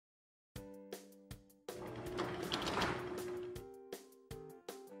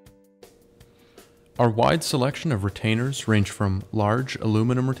Our wide selection of retainers range from large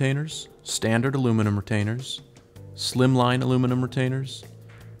aluminum retainers, standard aluminum retainers, slimline aluminum retainers,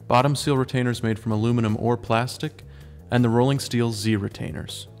 bottom seal retainers made from aluminum or plastic, and the rolling steel Z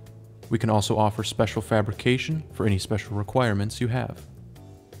retainers. We can also offer special fabrication for any special requirements you have.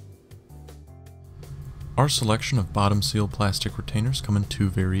 Our selection of bottom seal plastic retainers come in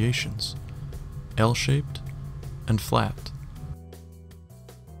two variations, L-shaped and flat.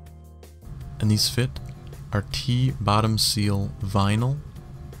 And these fit are T bottom seal vinyl,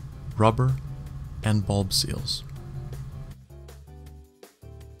 rubber, and bulb seals.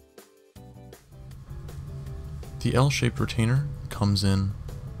 The L-shaped retainer comes in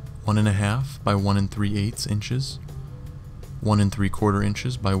 1.5 by 1 3/8 inches, 1 3/4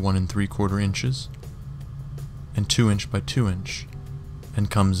 inches by 1 3/4 inches, and 2 inch by 2 inch, and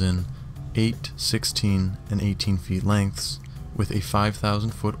comes in 8, 16, and 18 feet lengths with a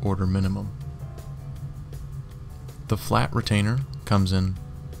 5,000 foot order minimum. The flat retainer comes in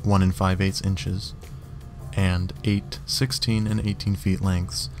 1 5/8 inches and 8, 16, and 18 feet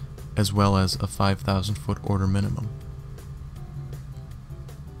lengths, as well as a 5,000 foot order minimum.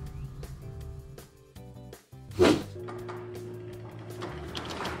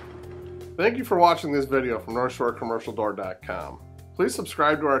 Thank you for watching this video from NorthshoreCommercialDoor.com. Please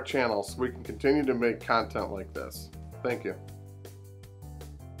subscribe to our channel so we can continue to make content like this. Thank you.